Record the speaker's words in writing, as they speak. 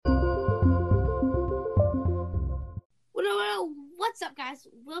guys,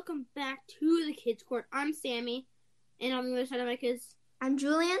 welcome back to the Kids Court. I'm Sammy, and on the other side of my kids, I'm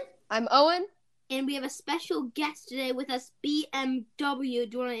Julian. I'm Owen. And we have a special guest today with us, BMW. Do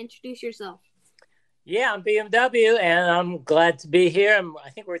you want to introduce yourself? Yeah, I'm BMW, and I'm glad to be here. I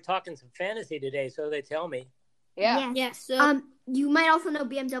think we're talking some fantasy today, so they tell me. Yeah. Yeah, so... you might also know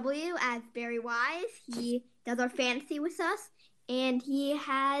BMW as Barry Wise. He does our fantasy with us, and he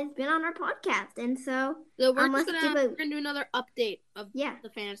has been on our podcast. And so we're going to do another update of the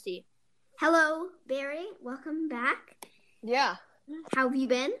fantasy. Hello, Barry. Welcome back. Yeah. How have you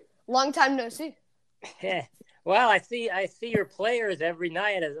been? Long time no see. Well, I see your players every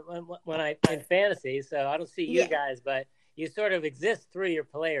night when I play fantasy, so I don't see you guys, but you sort of exist through your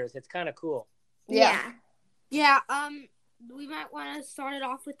players. It's kind of cool. Yeah. We might want to start it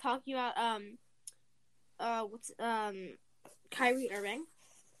off with talking about Kyrie Irving.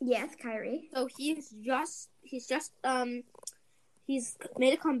 Yes, Kyrie. So he's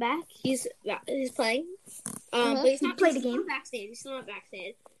made a comeback. He's playing. But he's not played a game. He's still not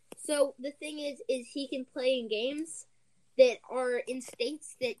vaccinated. So the thing is he can play in games that are in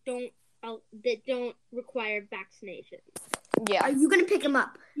states that don't require vaccination. Yeah. Are you gonna pick him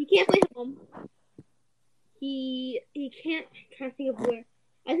up? He can't play home. He can't. I'm trying to think of where.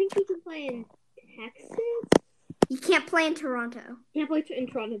 I think he can play in Texas. He can't play in Toronto. Can't play in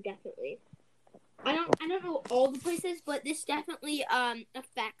Toronto, definitely. I don't know all the places, but this definitely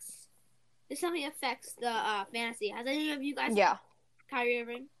affects the fantasy. Has any of you guys Kyrie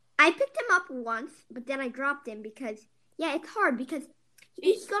Irving? I picked him up once, but then I dropped him because it's hard because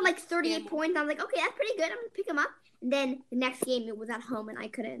he got like 38 points. I was like, okay, that's pretty good. I'm gonna pick him up. And then the next game it was at home and I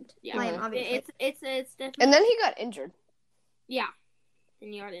couldn't play him. Obviously, it's definitely. And then he got injured. Yeah,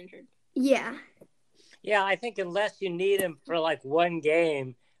 and he got injured. Yeah. Yeah, I think unless you need him for like one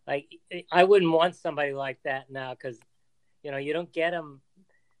game, like I wouldn't want somebody like that now because, you don't get him.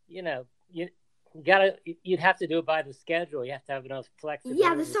 You'd have to do it by the schedule. You have to have enough flexibility.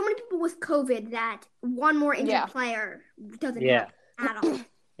 Yeah, there's so many people with COVID that one more injured player doesn't help at all.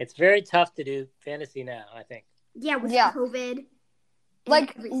 It's very tough to do fantasy now, I think. Yeah, with COVID.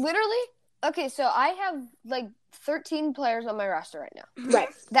 Like, literally, okay, so I have, like, 13 players on my roster right now. Right.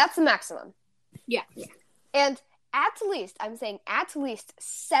 That's the maximum. Yeah. And at least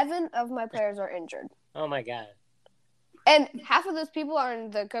 7 of my players are injured. Oh, my God. And half of those people are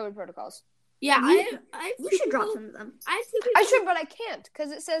in the COVID protocols. Yeah, you should drop some of them. I should, but I can't,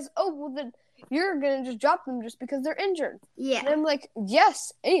 because it says, oh, well, then you're going to just drop them just because they're injured. Yeah. And I'm like,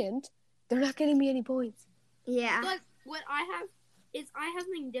 yes, and they're not getting me any points. Yeah. But what I have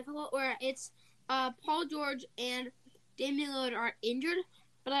something difficult where it's Paul George and Damian Lillard are injured,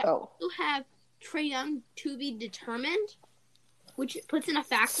 but I also have Trae Young to be determined, which puts in a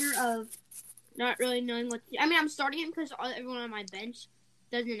factor of not really knowing what to do. I mean, I'm starting him because everyone on my bench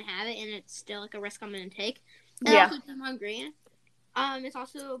doesn't have it, and it's still like a risk I'm going to take. And also Draymond Green. It's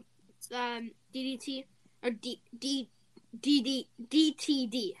also DDT or DTD.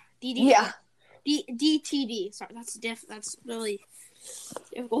 Yeah. DTD. Sorry, that's really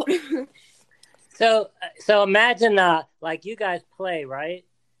difficult. So imagine like you guys play, right?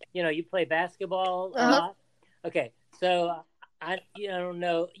 You play basketball a lot. Okay, so I don't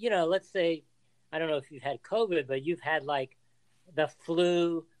know. Let's say I don't know if you've had COVID, but you've had like the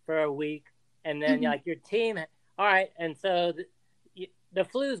flu for a week, and then like your team. All right, and so the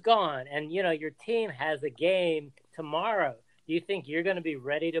flu's gone, and your team has a game tomorrow. Do you think you're going to be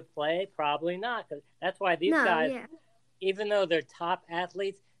ready to play? Probably not. Cause that's why these guys, even though they're top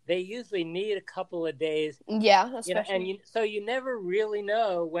athletes, they usually need a couple of days. Yeah, especially. So you never really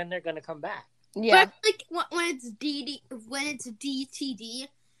know when they're going to come back. Yeah, but like when it's DTD,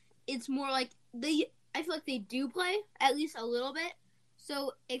 it's more like I feel like they do play at least a little bit.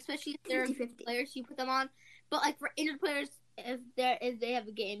 So especially if they're 50-50 players, you put them on. But like for injured players, if they have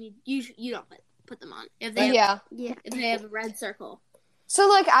a game, you don't put them on. If they if they have a red circle. So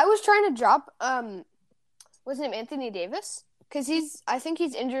like I was trying to drop what's his name, Anthony Davis, because I think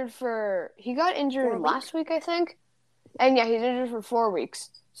he's injured he got injured last week, I think, and he's injured for 4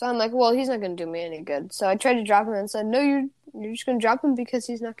 weeks. So I'm like, well, he's not going to do me any good. So I tried to drop him and said, no, you're just going to drop him because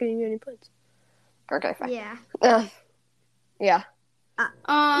he's not getting you any points. Okay, fine. Yeah. Yeah.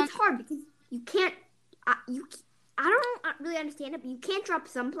 It's hard because you can't. I don't really understand it, but you can't drop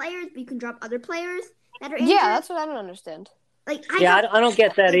some players, but you can drop other players that are injured. Yeah, that's what I don't understand. Like I don't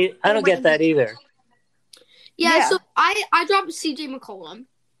get that. I don't get that either. Yeah, so I dropped CJ McCollum,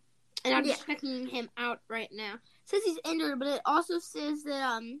 and I'm just checking him out right now. It says he's injured, but it also says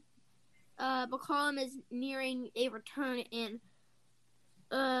that McCollum is nearing a return in.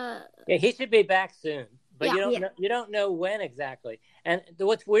 He should be back soon. but you don't know when exactly. And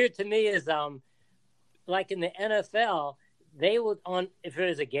what's weird to me is like in the NFL, they will if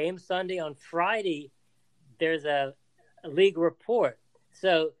there's a game Sunday, on Friday there's a league report.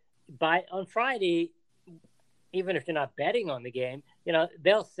 So on Friday, even if you're not betting on the game,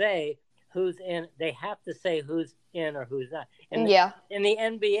 they'll say who's in. They have to say who's in or who's not. In the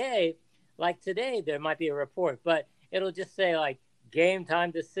NBA, like today, there might be a report, but it'll just say like game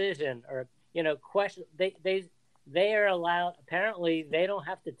time decision or question. They are allowed. Apparently, they don't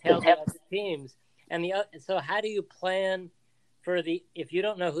have to tell the other teams. And so how do you plan for if you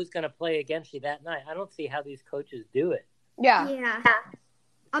don't know who's going to play against you that night? I don't see how these coaches do it. Yeah.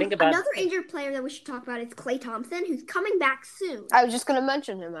 Another injured player that we should talk about is Klay Thompson, who's coming back soon. I was just going to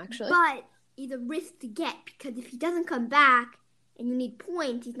mention him, actually. But he's a risk to get because if he doesn't come back and you need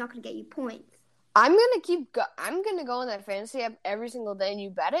points, he's not going to get you points. I'm going to go on that fantasy app every single day and you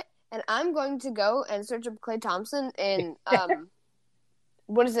bet it. And I'm going to go and search up Klay Thompson in,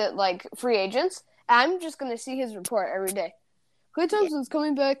 what is it, like free agents. I'm just going to see his report every day. Klay Thompson's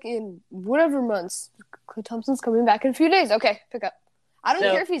coming back in whatever months. Klay Thompson's coming back in a few days. Okay, pick up. I don't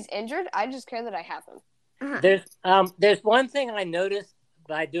care if he's injured. I just care that I have him. There's one thing I noticed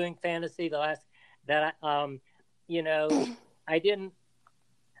by doing fantasy I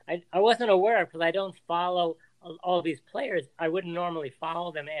wasn't aware of because I don't follow all these players. I wouldn't normally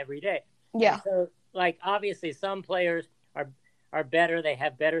follow them every day. Yeah. And so, like, obviously, some players are better. They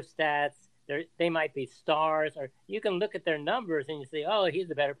have better stats. They might be stars, or you can look at their numbers and you say, "Oh, he's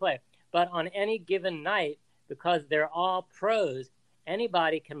a better player." But on any given night, because they're all pros,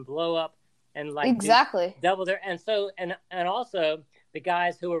 anybody can blow up and double their. And so and also the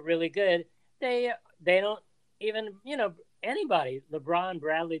guys who are really good, they don't even anybody. LeBron,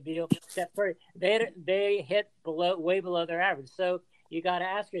 Bradley Beal, Steph Curry, they hit way below their average. So you got to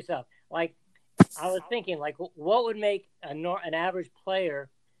ask yourself, like, I was thinking, like, what would make an average player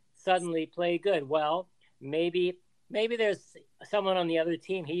suddenly play good? Well, maybe there's someone on the other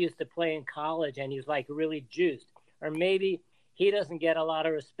team he used to play in college and he's like really juiced, or maybe he doesn't get a lot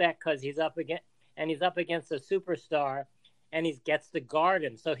of respect because he's up against a superstar and he gets to guard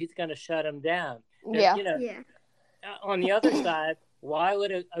him, so he's going to shut him down. On the other side, why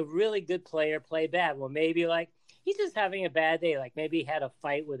would a really good player play bad? Well, maybe like he's just having a bad day, like maybe he had a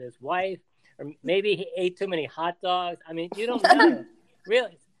fight with his wife, or maybe he ate too many hot dogs. I mean, you don't know.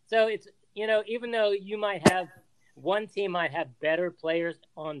 Really. So it's, even though one team might have better players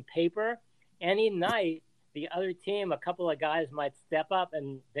on paper, any night the other team, a couple of guys might step up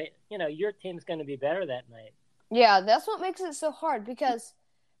and your team's going to be better that night. Yeah, that's what makes it so hard because,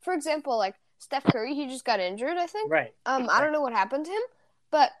 for example, like Steph Curry, he just got injured, I think. Right. I don't know what happened to him,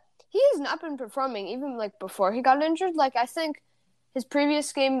 but he has not been performing even like before he got injured. Like I think his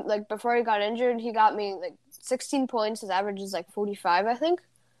previous game, like before he got injured, he got me like 16 points. His average is like 45, I think.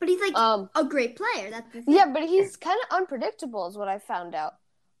 But he's like a great player. That's the thing. Yeah, but he's kind of unpredictable is what I found out.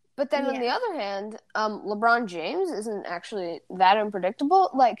 But then on the other hand, LeBron James isn't actually that unpredictable.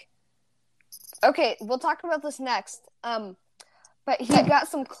 Like, okay, we'll talk about this next. But he got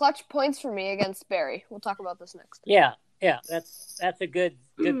some clutch points for me against Barry. We'll talk about this next. Yeah, that's a good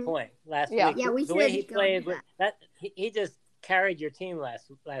point. Last week, the way he played, he just carried your team last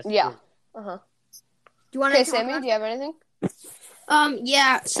week. Yeah. Do you want to? Okay, Sammy, do you have anything?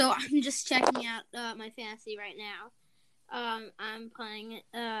 Yeah. So I'm just checking out my fantasy right now. I'm playing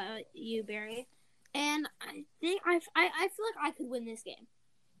you, Barry, and I think I feel like I could win this game.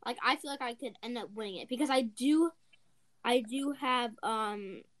 Like I feel like I could end up winning it because I do have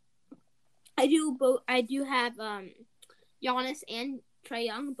Giannis and Trae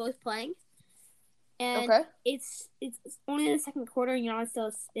Young both playing, and it's only the second quarter and Giannis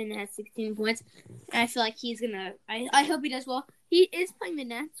still has 16 points, and I feel like he's gonna. I hope he does well. He is playing the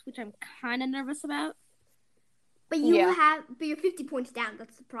Nets, which I'm kind of nervous about. But you're 50 points down.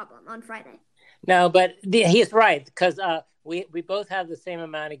 That's the problem on Friday. No, but he's right because we both have the same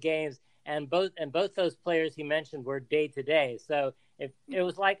amount of games, and both those players he mentioned were day to day. So if it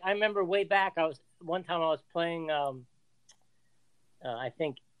was like I remember way back, I was playing, I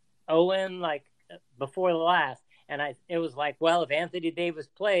think Owen like before the last, and it was like, well, if Anthony Davis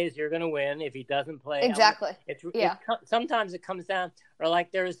plays, you're going to win. If he doesn't play, exactly. Sometimes it comes down, or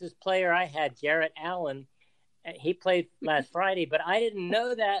like there was this player I had, Jarrett Allen. He played last Friday, but I didn't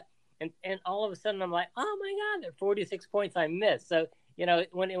know that. And all of a sudden, I'm like, oh, my God, there are 46 points I missed. So,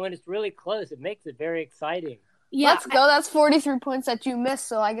 when it's really close, it makes it very exciting. Yeah. Let's go. That's 43 points that you missed,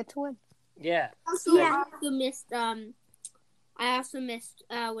 so I get to win. Yeah. I also missed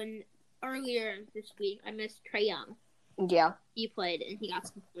when earlier this week, I missed Trae Young. Yeah. He played, and he got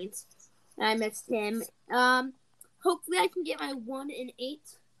some points. I missed him. Hopefully I can get my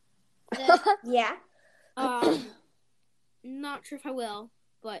 1-8. Yeah. Not sure if I will,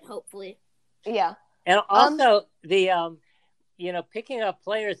 but hopefully. Yeah. And also the picking up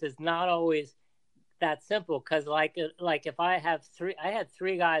players is not always that simple, because like if I had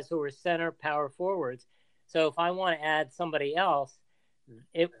three guys who were center power forwards, so if I want to add somebody else,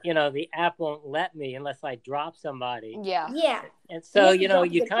 the app won't let me unless I drop somebody. Yeah. And so you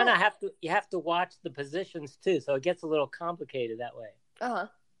kind of have to watch the positions too, so it gets a little complicated that way.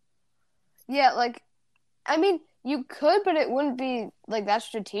 Yeah, like, I mean, you could, but it wouldn't be like that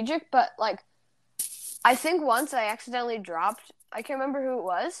strategic. But like, I think once I accidentally dropped, I can't remember who it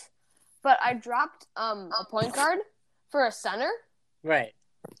was, but I dropped a point guard for a center. Right.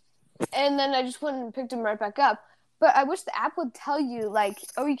 And then I just went and picked him right back up. But I wish the app would tell you, like,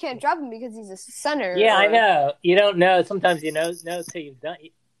 oh, you can't drop him because he's a center. Yeah, I know. You don't know. Sometimes you know till you've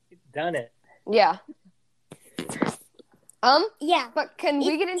done it. Yeah. Yeah. But can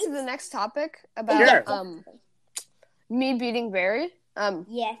we get into the next topic about me beating Barry?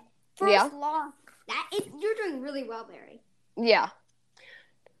 Yes. First loss. You're doing really well, Barry. Yeah.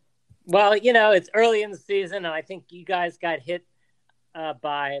 Well, it's early in the season, and I think you guys got hit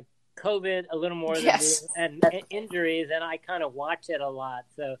by COVID a little more than me, and injuries, and I kind of watch it a lot.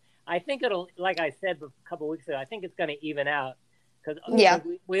 So I think it'll, like I said a couple of weeks ago, I think it's going to even out, because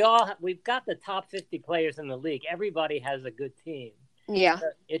we've got the top 50 players in the league. Everybody has a good team. Yeah, so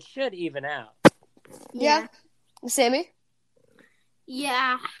it should even out. Yeah. Sammy?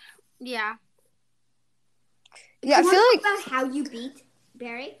 Yeah. I feel like about how you beat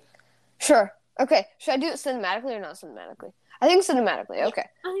Barry. Sure. Okay. Should I do it cinematically or not cinematically? I think cinematically. Okay.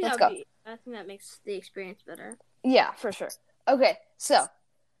 Let's go. I think that makes the experience better. Yeah, for sure. Okay, so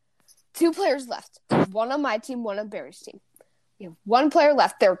 2 players left. One on my team, one on Barry's team. We have 1 player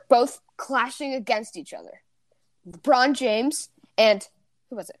left. They're both clashing against each other. LeBron James and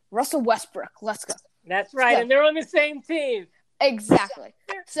who was it? Russell Westbrook. Let's go. That's right, and they're on the same team. Exactly.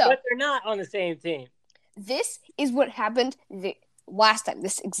 But they're not on the same team. This is what happened the last time.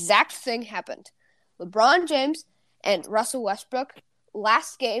 This exact thing happened. LeBron James and Russell Westbrook,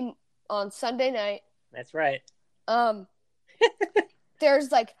 last game on Sunday night. That's right.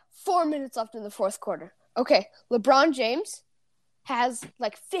 There's like 4 minutes left in the fourth quarter. Okay, LeBron James has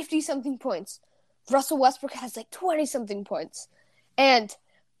like 50-something points. Russell Westbrook has like 20-something points. And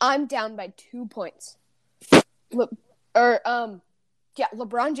I'm down by 2 points. LeBron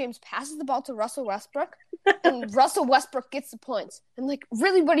James passes the ball to Russell Westbrook, and Russell Westbrook gets the points. I'm like,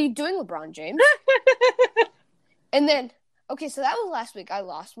 really, what are you doing, LeBron James? And then, okay, so that was last week. I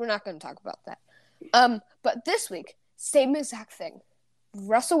lost. We're not going to talk about that. But this week, same exact thing.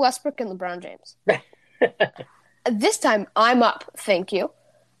 Russell Westbrook and LeBron James. This time, I'm up. Thank you.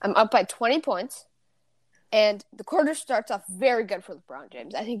 I'm up by 20 points. And the quarter starts off very good for LeBron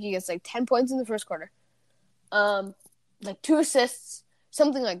James. I think he gets like 10 points in the first quarter. Like 2 assists,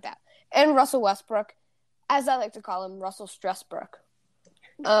 something like that. And Russell Westbrook, as I like to call him, Russell Stressbrook.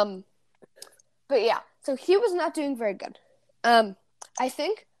 But yeah, so he was not doing very good. I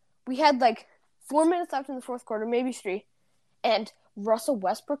think we had like 4 minutes left in the fourth quarter, maybe 3, and Russell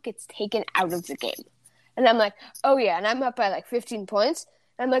Westbrook gets taken out of the game. And I'm like, oh yeah, and I'm up by like 15 points.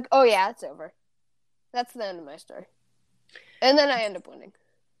 And I'm like, oh yeah, it's over. That's the end of my story. And then I end up winning.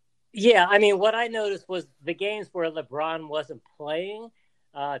 Yeah, I mean, what I noticed was the games where LeBron wasn't playing,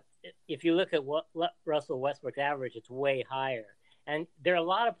 if you look at what Russell Westbrook's average, it's way higher. And there are a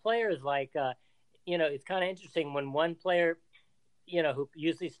lot of players like, it's kind of interesting when one player, who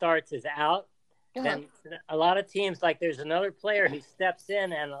usually starts is out, then a lot of teams, like there's another player who steps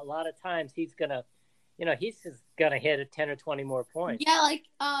in, and a lot of times he's going to, he's just going to hit a 10 or 20 more points. Yeah, like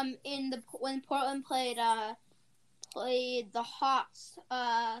when Portland played the Hawks,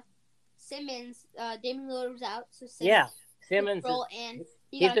 Simmons, Damian Lillard was out, so Simmons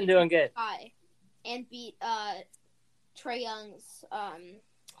he's been doing good. And beat Trae Young's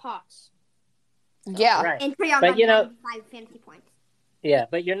Hawks. So, yeah, right. And Trae Young got 5 fantasy points. Yeah,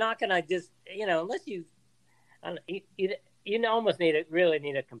 but you're not gonna just unless you almost really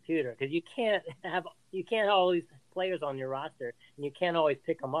need a computer, because you can't have all these players on your roster, and you can't always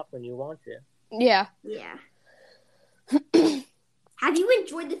pick them up when you want to. Yeah. Yeah. Have you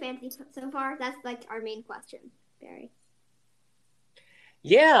enjoyed the fantasy so far? That's like our main question, Barry.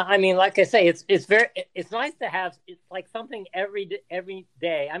 Yeah, I mean, like I say, it's nice to have. It's like something every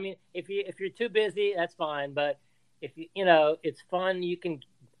day. I mean, if you're too busy, that's fine. But if it's fun. You can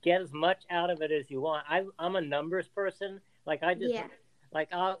get as much out of it as you want. I'm a numbers person. Like when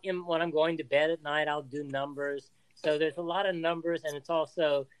I'm going to bed at night, I'll do numbers. So there's a lot of numbers, and it's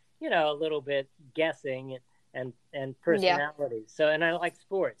also a little bit guessing and personality. So, and I like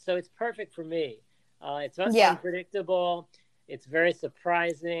sports, so it's perfect for me. It's unpredictable. It's very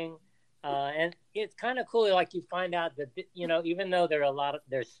surprising, and it's kind of cool. Like you find out that even though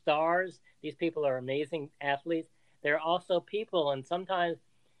they're stars, these people are amazing athletes. They're also people, and sometimes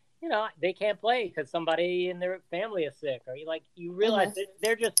they can't play because somebody in their family is sick, or you realize that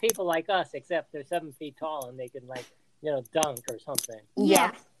they're just people like us, except they're 7 feet tall and they can dunk or something.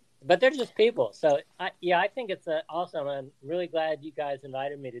 Yeah. But they're just people. So I think it's awesome. I'm really glad you guys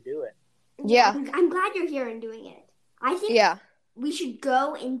invited me to do it. Yeah. I'm glad you're here and doing it. I think we should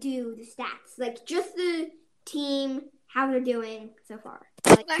go and do the stats, like just the team, how they're doing so far.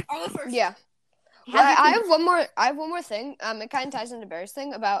 Like all the first. Yeah. I have one more thing. It kind of ties into Barry's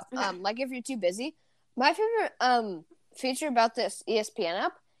thing about if you're too busy. My favorite feature about this ESPN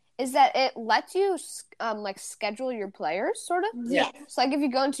app is that it lets you schedule your players, sort of. Yeah. So if you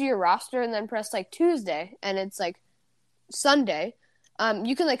go into your roster and then press Tuesday and it's Sunday,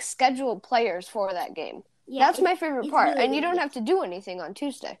 you can schedule players for that game. Yeah, that's my favorite part, really and you don't have to do anything on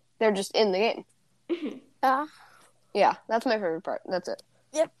Tuesday. They're just in the game. Yeah, that's my favorite part. That's it.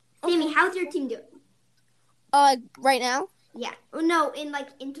 Yep. Sammy, how's your team doing? Right now? Yeah. No, in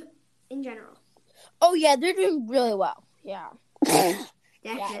general. Oh yeah, they're doing really well. Yeah.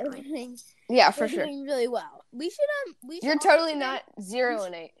 Definitely. Yeah, for sure. Doing really well. We should You're totally not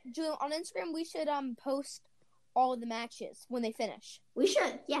 0-8. Julian, on Instagram, we should post all of the matches when they finish. We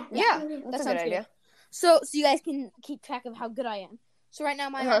should. Yeah. Yeah. That's a good idea. So you guys can keep track of how good I am. So right now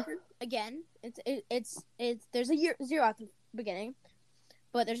my record, again, it's there's a 0 at the beginning,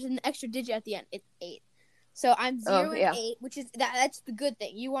 but there's an extra digit at the end. It's 8. So I'm 0-8, which is that's the good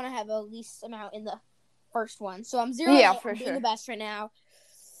thing. You want to have a least amount in the first one. So I'm 0-8. Yeah, for I'm sure. doing the best right now.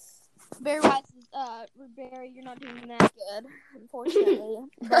 Barry you're not doing that good, unfortunately.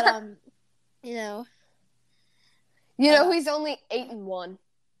 But he's only 8-1.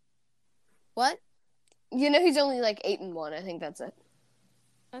 What? He's only 8-1. I think that's it.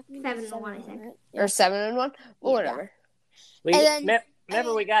 7-1, I think. Or 7-1. Well, whatever.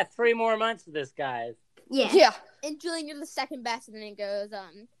 Remember, we got 3 more months of this, guys. Yeah. And Julian, you're the second best, and then it goes Well,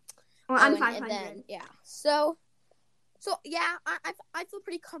 I'm 500. Then, So yeah, I feel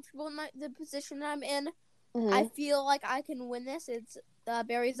pretty comfortable in the position that I'm in. Mm-hmm. I feel like I can win this. It's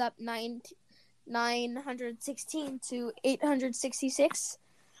Barry's up 916 to 866.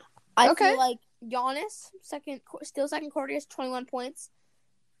 I feel like Giannis second quarter has 21 points.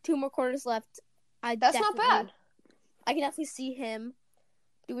 2 more quarters left. That's not bad. I can definitely see him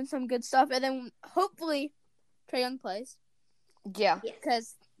doing some good stuff, and then hopefully Trae Young plays. Yeah,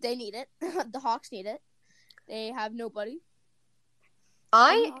 because they need it. The Hawks need it. They have nobody.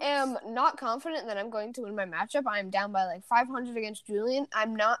 I am not confident that I'm going to win my matchup. I am down by 500 against Julian.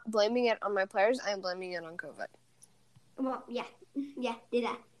 I'm not blaming it on my players. I am blaming it on COVID. Well, yeah, do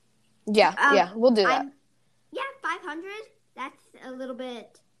that. Yeah, we'll do that. 500. That's a little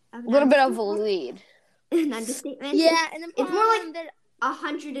bit. A little bit of a lead. An understatement. Yeah, and then it's more like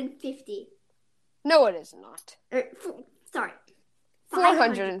 150. No, it is not. Sorry.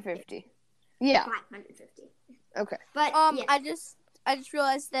 450. Yeah. 550. Okay. But I just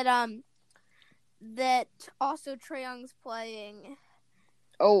realized that that also Trae Young's playing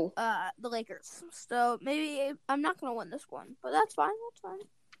the Lakers. So maybe I'm not gonna win this one, but that's fine.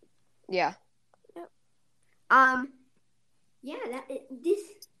 Yeah. Yep.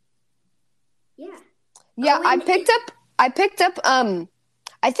 Yeah, I picked up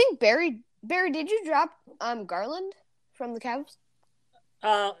I think Barry, did you drop Garland from the Cavs?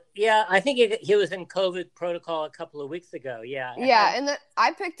 Yeah, I think he was in COVID protocol a couple of weeks ago. Yeah. Yeah, and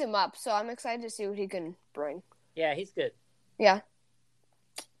I picked him up, so I'm excited to see what he can bring. Yeah, he's good. Yeah.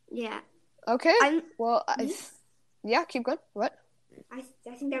 Yeah. Okay. Keep going. What? I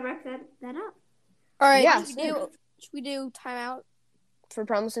think that wraps that up. All right. Yeah. Should we do timeout for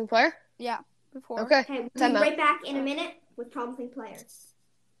promising player? Yeah. Before. Okay. We'll be right back in a minute with promising players.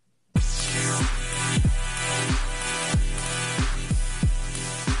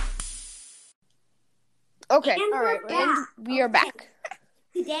 Okay. And all right. And we are back.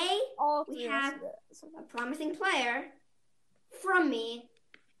 Today we have a promising player from me.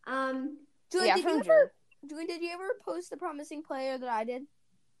 Julian, did you ever post the promising player that I did?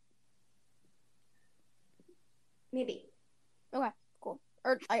 Maybe. Okay, cool.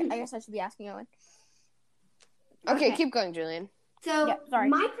 Or I guess I should be asking Owen. Okay, keep going, Julian. So,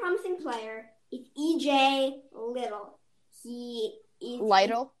 my promising player is EJ Little. He is...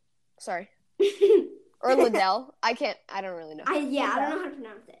 Lytle? Sorry. Or Liddell. I don't really know. I don't know how to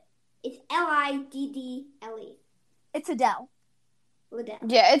pronounce it. It's Liddle. It's Adele. Liddell.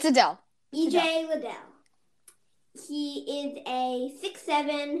 Yeah, it's Adele. EJ Liddell. He is a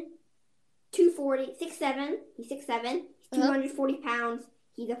 6'7", 240, 6'7". He's 6'7". He's 240 pounds.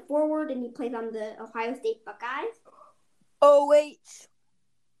 He's a forward, and he plays on the Ohio State Buckeyes. OH.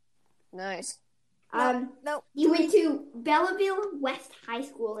 Nice. No. He went to Belleville West High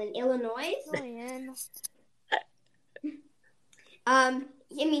School in Illinois.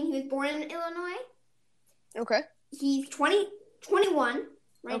 He was born in Illinois. Okay. He's 21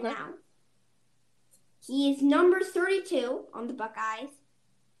 now. He is number 32 on the Buckeyes.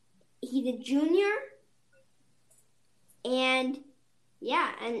 He's a junior. And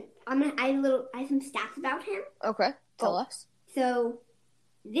I have some stats about him. Okay. Tell us. So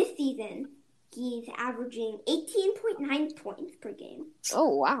this season, he's averaging 18.9 points per game.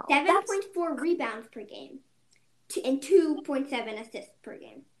 Oh, wow. 7.4 rebounds per game. And 2.7 assists per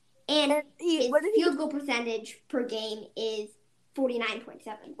game. And his field goal percentage per game is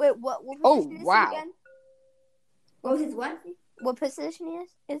 49.7. Wait, what position is he again? What was his what? What position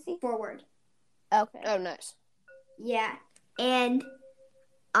is he? Forward. Okay. Oh, nice. Yeah. And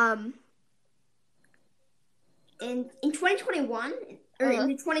in 2021, or in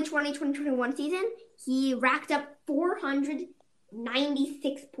the 2020-2021 season, he racked up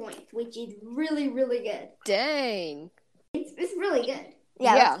 496 points, which is really, really good. Dang. It's really good.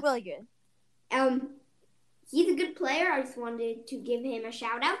 Yeah, that's really good. He's a good player. I just wanted to give him a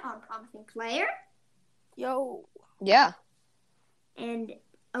shout out on Promising Player. Yo. Yeah. And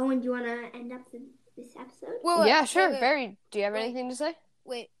Owen, do you want to end up this episode? Yeah, sure. Wait. Barry, do you have anything to say?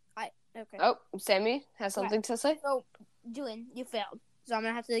 Okay. Oh, Sammy has something to say? So, Julian, you failed. So I'm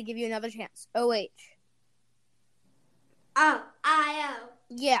going to have to give you another chance. OH. Oh, I-O.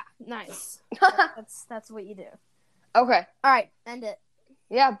 Yeah, nice. That's what you do. Okay. All right, end it.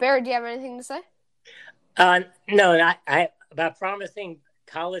 Yeah, Barry, do you have anything to say? No, I about promising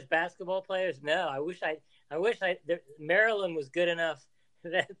college basketball players. No, I wish Maryland was good enough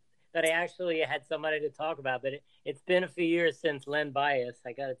that I actually had somebody to talk about. But it's been a few years since Len Bias.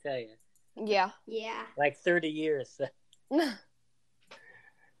 I got to tell you. Yeah. Like 30 years. So.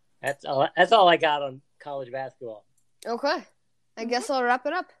 That's all I got on college basketball. Okay, I guess I'll wrap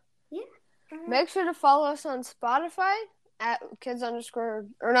it up. Yeah. Make sure to follow us on Spotify at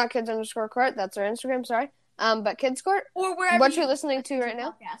 @kids_court. That's our Instagram. Sorry, but Kids Court or wherever what you're listening to right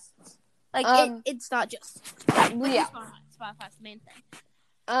now. Podcasts. Like it's not just Spotify's the main thing.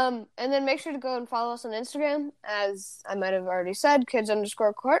 And then make sure to go and follow us on Instagram, as I might have already said,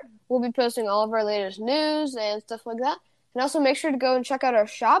 kids_court. We'll be posting all of our latest news and stuff like that. And also make sure to go and check out our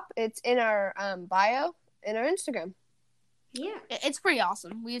shop. It's in our bio in our Instagram. Yeah. It's pretty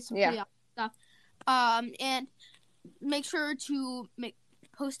awesome. We have some pretty awesome stuff. And make sure to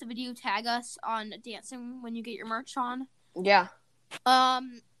post a video, tag us on dancing when you get your merch on. Yeah.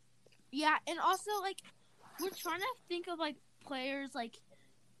 Yeah, and also, like, we're trying to think of, like, players, like,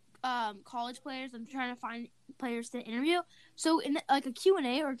 college players. I'm trying to find players to interview. So, in, like, a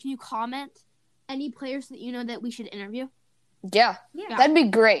Q&A, or can you comment any players that you know that we should interview? Yeah. That'd be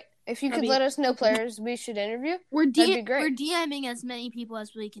great. If you could let us know players we should interview, that'd be great. We're DMing as many people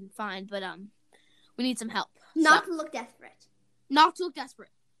as we can find, but we need some help. Not to look desperate. Not to look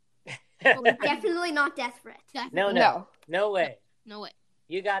desperate. Definitely not desperate. Definitely. No way. No way.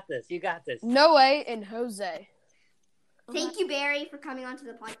 You got this. No way in Jose. Thank you, Barry, for coming onto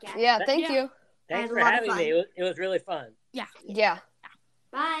the podcast. Yeah, thank you. Thanks for having me. It was really fun. Yeah. Yeah.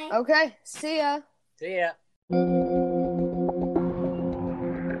 Bye. Okay, see ya. See ya.